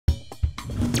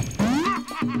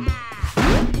Raging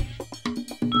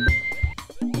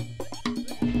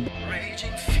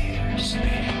fiercely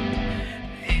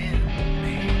in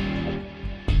me.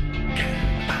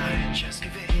 Can I just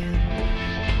give in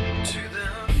to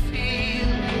the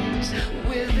feelings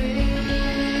within?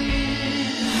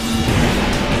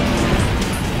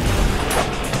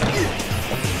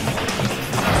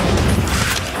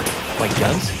 Like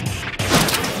guns?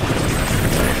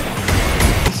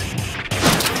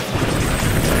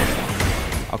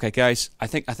 Okay, guys, I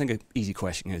think an easy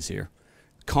question is here.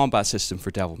 Combat system for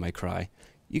Devil May Cry.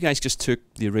 You guys just took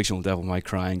the original Devil May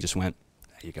Cry and just went,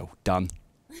 there you go, done.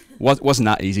 Wasn't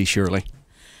that easy, surely?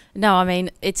 No, I mean,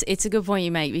 it's a good point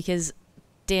you make, because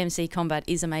DMC combat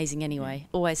is amazing anyway,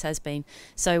 always has been.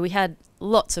 So we had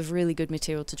lots of really good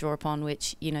material to draw upon,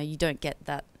 which, you know, you don't get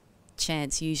that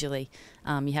chance usually.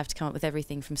 You have to come up with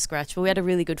everything from scratch. But we had a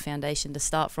really good foundation to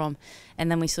start from, and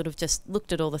then we sort of just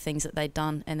looked at all the things that they'd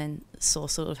done and then saw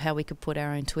sort of how we could put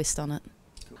our own twist on it.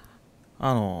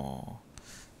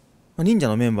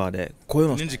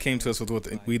 Ninja came to us with what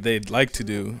they'd like to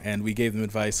do, and we gave them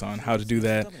advice on how to do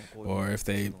that, or if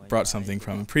they brought something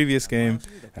from a previous game,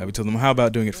 we told them how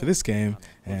about doing it for this game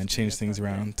and change things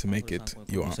around to make it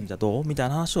your own.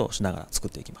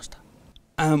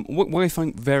 What I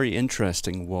found very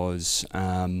interesting was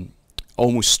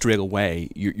almost straight away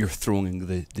you're throwing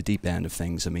the deep end of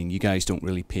things. I mean, you guys don't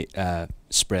really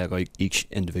spread out each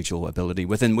individual ability.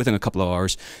 Within a couple of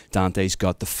hours, Dante's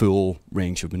got the full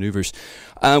range of maneuvers.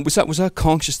 Was that a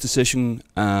conscious decision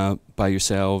by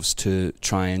yourselves to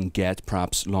try and get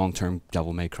perhaps long-term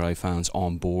Devil May Cry fans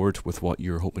on board with what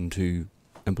you're hoping to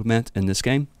implement in this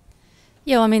game?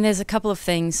 Yeah, well, I mean, there's a couple of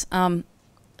things.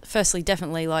 Firstly,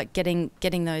 definitely like getting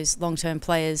those long-term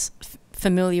players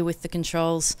familiar with the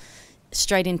controls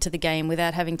straight into the game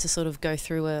without having to sort of go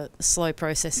through a slow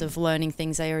process of learning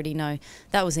things they already know.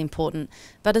 That was important.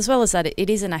 But as well as that, it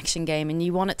is an action game, and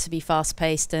you want it to be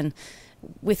fast-paced. And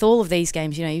with all of these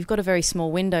games, you know, you've got a very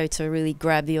small window to really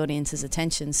grab the audience's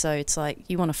attention. So it's like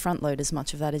you want to front-load as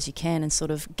much of that as you can and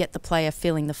sort of get the player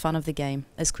feeling the fun of the game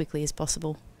as quickly as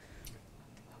possible.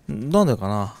 Dante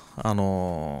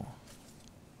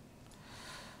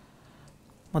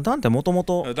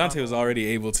was already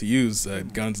able to use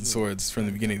guns and swords from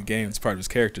the beginning of the game. It's part of his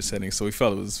character setting, so we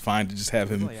felt it was fine to just have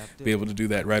him be able to do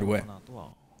that right away.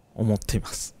 What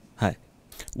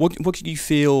did you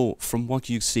feel from what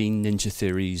you've seen Ninja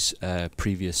Theory's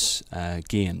previous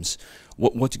games?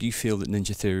 What did you feel that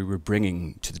Ninja Theory were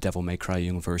bringing to the Devil May Cry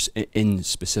universe in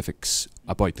specifics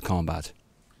about the combat?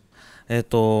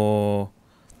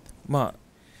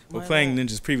 Well, playing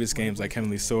Ninja's previous games like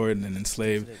Heavenly Sword and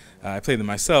Enslaved, I played them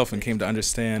myself and came to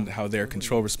understand how their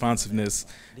control responsiveness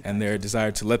and their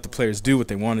desire to let the players do what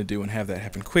they want to do and have that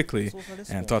happen quickly,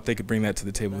 and thought they could bring that to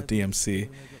the table with DMC,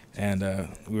 and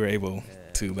we were able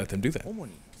to let them do that.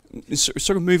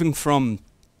 Sort of moving from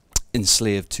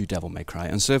Enslaved to Devil May Cry.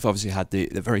 Enslaved obviously had the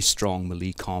very strong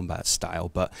melee combat style,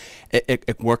 but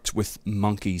it worked with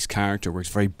Monkey's character, where it's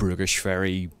very brutish,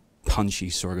 very punchy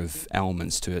sort of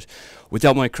elements to it. With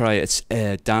Devil May Cry, it's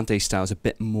Dante's style is a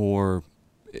bit more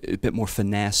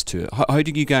finesse to it. How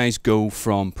did you guys go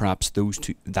from perhaps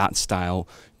that style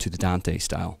to the Dante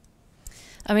style?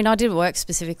 I mean, I did work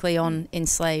specifically on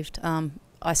Enslaved.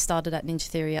 I started at Ninja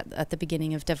Theory at the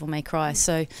beginning of Devil May Cry,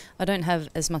 so I don't have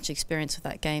as much experience with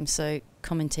that game, so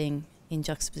commenting in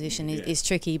juxtaposition is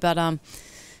tricky. But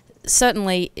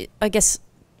certainly, I guess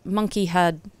Monkey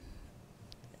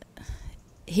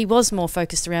he was more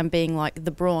focused around being like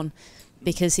the Brawn,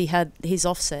 because he had his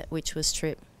offset, which was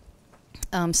Trip.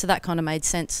 So that kind of made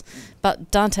sense.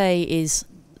 But Dante is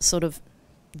sort of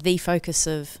the focus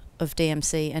of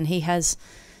DMC, and he has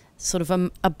sort of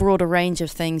a broader range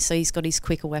of things. So he's got his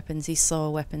quicker weapons, his slower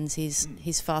weapons,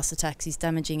 his fast attacks, his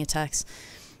damaging attacks.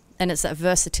 And it's that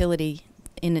versatility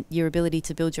in your ability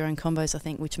to build your own combos, I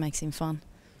think, which makes him fun.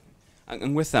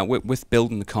 And with that, with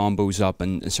building the combos up,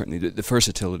 and certainly the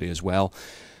versatility as well,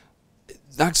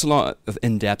 that's a lot of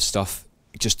in-depth stuff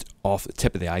just off the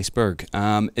tip of the iceberg.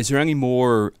 Is there any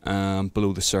more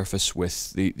below the surface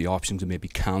with the option to maybe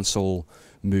cancel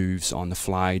moves on the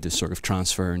fly to sort of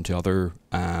transfer into other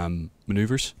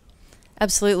maneuvers?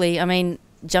 Absolutely. I mean,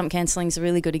 jump cancelling is a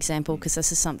really good example, because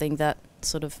this is something that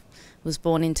sort of was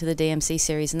born into the DMC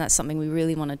series, and that's something we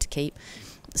really wanted to keep.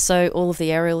 So all of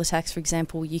the aerial attacks, for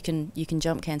example, you can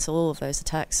jump cancel all of those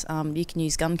attacks. You can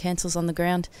use gun cancels on the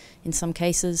ground in some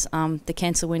cases. The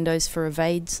cancel windows for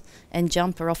evades and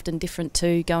jump are often different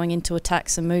too, going into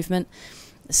attacks and movement.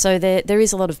 So there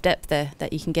is a lot of depth there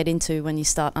that you can get into when you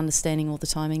start understanding all the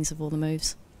timings of all the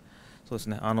moves.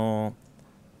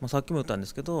 さっきも言ったんで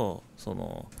すけど、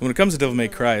 When it comes to Devil May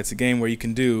Cry, it's a game where you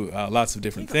can do lots of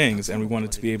different things, and we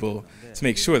wanted to be able to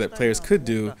make sure that players could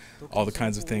do all the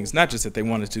kinds of things, not just that they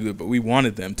wanted to do it, but we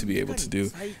wanted them to be able to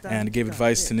do, and gave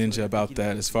advice to Ninja about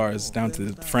that as far as down to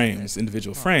the frames,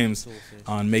 individual frames,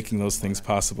 on making those things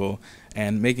possible,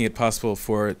 and making it possible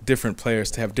for different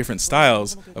players to have different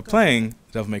styles of playing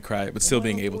Devil May Cry, but still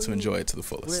being able to enjoy it to the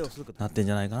fullest. なってん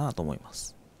じゃないかなと思いま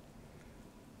す。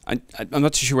 I'm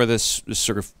not too sure whether this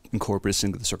sort of incorporates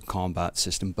into the sort of combat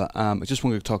system, but I just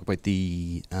wanted to talk about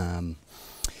the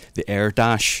air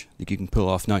dash that you can pull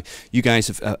off. Now, you guys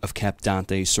have kept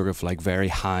Dante's sort of like very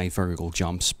high vertical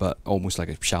jumps, but almost like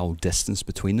a shallow distance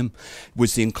between them.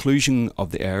 Was the inclusion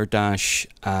of the air dash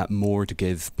more to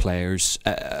give players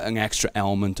an extra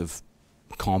element of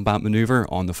combat maneuver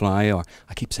on the fly, or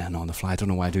I keep saying on the fly, I don't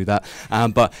know why I do that,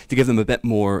 but to give them a bit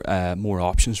more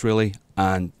options really,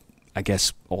 and I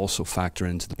guess also factor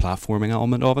into the platforming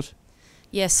element of it?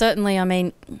 Yeah, certainly. I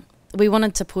mean, we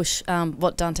wanted to push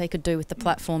what Dante could do with the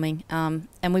platforming,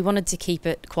 and we wanted to keep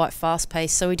it quite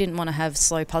fast-paced, so we didn't want to have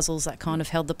slow puzzles that kind of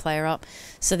held the player up.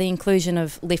 So the inclusion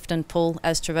of lift and pull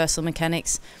as traversal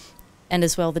mechanics, and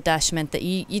as well the dash, meant that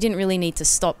you didn't really need to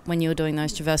stop when you were doing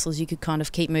those traversals. You could kind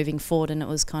of keep moving forward, and it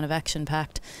was kind of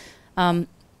action-packed. In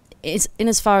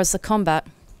as far as the combat,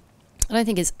 I don't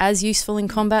think it's as useful in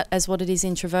combat as what it is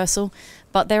in traversal,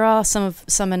 but there are some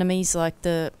enemies like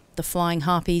the flying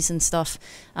harpies and stuff.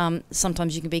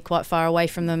 Sometimes you can be quite far away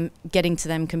from them. Getting to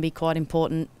them can be quite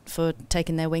important for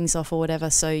taking their wings off or whatever,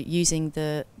 so using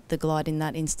the glide in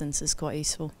that instance is quite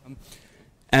useful.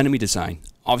 Enemy design.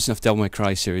 Obviously, the Devil May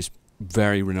Cry series,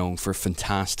 very renowned for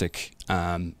fantastic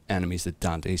enemies that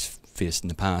Dante's faced in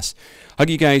the past. How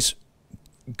do you guys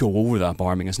go over that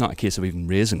bar? I mean, it's not a case of even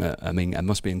raising it. I mean, it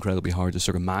must be incredibly hard to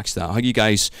sort of match that. How do you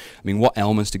guys, I mean, what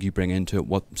elements did you bring into it?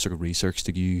 What sort of research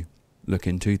did you look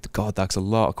into? God, that's a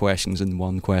lot of questions in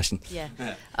one question. Yeah.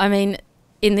 I mean,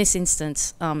 in this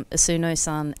instance,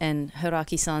 Itsuno-san and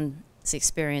Hideaki-san's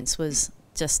experience was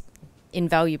just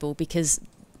invaluable because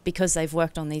they've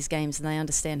worked on these games and they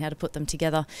understand how to put them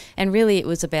together. And really it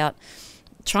was about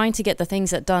trying to get the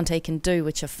things that Dante can do,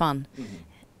 which are fun,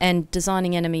 and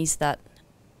designing enemies that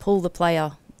pull the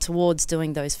player towards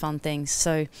doing those fun things.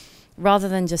 So rather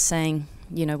than just saying,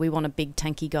 you know, we want a big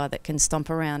tanky guy that can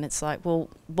stomp around, it's like, well,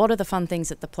 what are the fun things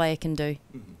that the player can do?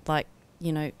 Like,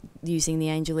 you know, using the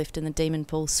angel lift and the demon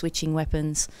pull, switching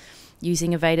weapons,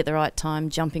 using evade at the right time,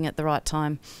 jumping at the right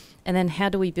time. And then how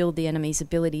do we build the enemy's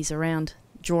abilities around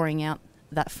drawing out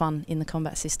that fun in the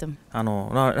combat system? ラニ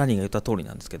ーが言った通り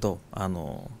なんですけど、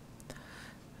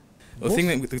 The thing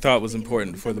that we thought was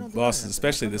important for the bosses,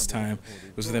 especially this time,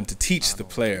 was for them to teach the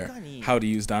player how to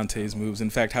use Dante's moves,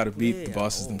 in fact, how to beat the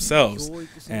bosses themselves.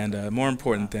 And more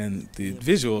important than the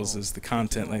visuals is the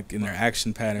content, like in their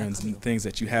action patterns and the things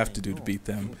that you have to do to beat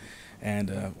them.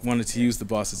 And wanted to use the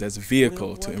bosses as a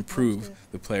vehicle to improve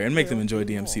the player and make them enjoy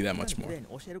DMC that much more.